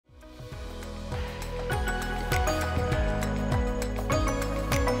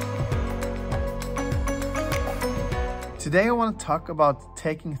Today I want to talk about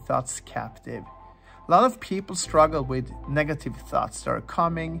taking thoughts captive. A lot of people struggle with negative thoughts that are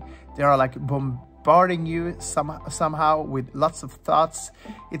coming. They are like bombarding you somehow with lots of thoughts.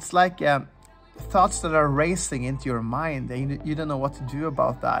 It's like thoughts that are racing into your mind and you don't know what to do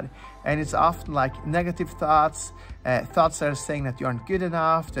about that. And it's often like negative thoughts, thoughts that are saying that you aren't good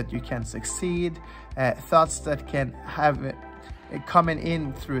enough, that you can't succeed, thoughts that can have coming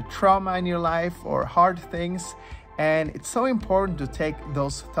in through trauma in your life or hard things. And it's so important to take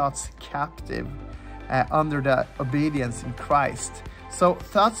those thoughts captive under the obedience in Christ. So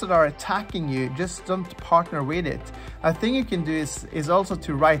thoughts that are attacking you, just don't partner with it. A thing you can do is also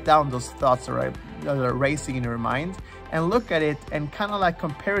to write down those thoughts that are racing in your mind and look at it and kind of like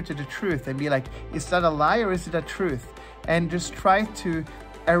compare it to the truth and be like, is that a lie or is it a truth? And just try to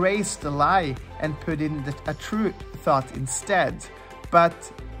erase the lie and put in a true thought instead. But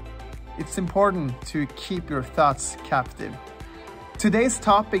it's important to keep your thoughts captive. Today's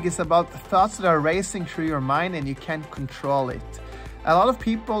topic is about thoughts that are racing through your mind and you can't control it. A lot of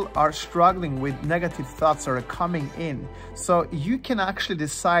people are struggling with negative thoughts that are coming in. So you can actually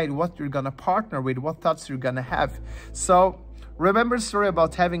decide what you're going to partner with, what thoughts you're going to have. So remember the story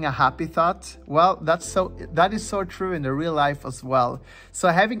about having a happy thought? Well, that is so true in the real life as well. So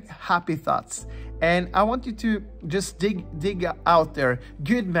having happy thoughts. And I want you to just dig out there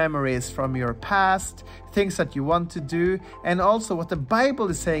good memories from your past, things that you want to do, and also what the Bible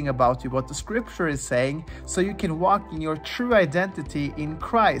is saying about you, what the scripture is saying, so you can walk in your true identity in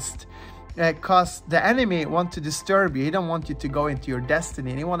Christ. Because the enemy wants to disturb you. He don't want you to go into your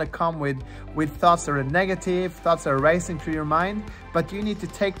destiny. And he want to come with thoughts that are negative, thoughts that are racing through your mind. But you need to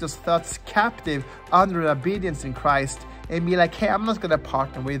take those thoughts captive under obedience in Christ and be like, hey, I'm not going to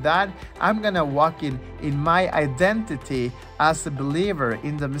partner with that. I'm going to walk in my identity as a believer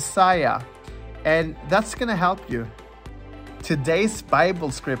in the Messiah. And that's going to help you. Today's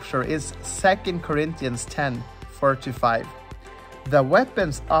Bible scripture is 2 Corinthians 10:4-5. The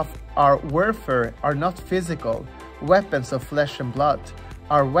weapons of our warfare are not physical, weapons of flesh and blood.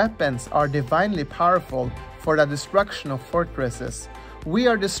 Our weapons are divinely powerful for the destruction of fortresses. We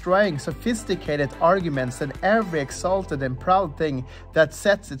are destroying sophisticated arguments and every exalted and proud thing that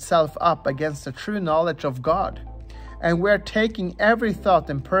sets itself up against the true knowledge of God. And we are taking every thought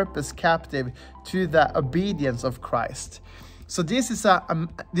and purpose captive to the obedience of Christ. So this is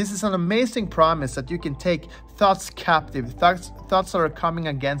an amazing promise that you can take thoughts captive, thoughts that are coming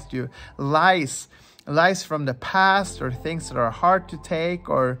against you, lies from the past or things that are hard to take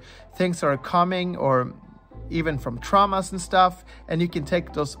or things that are coming or even from traumas and stuff. And you can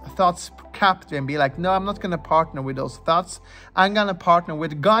take those thoughts captive and be like, no, I'm not going to partner with those thoughts. I'm going to partner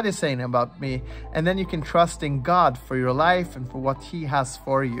with what God is saying about me. And then you can trust in God for your life and for what He has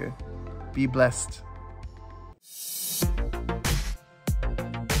for you. Be blessed.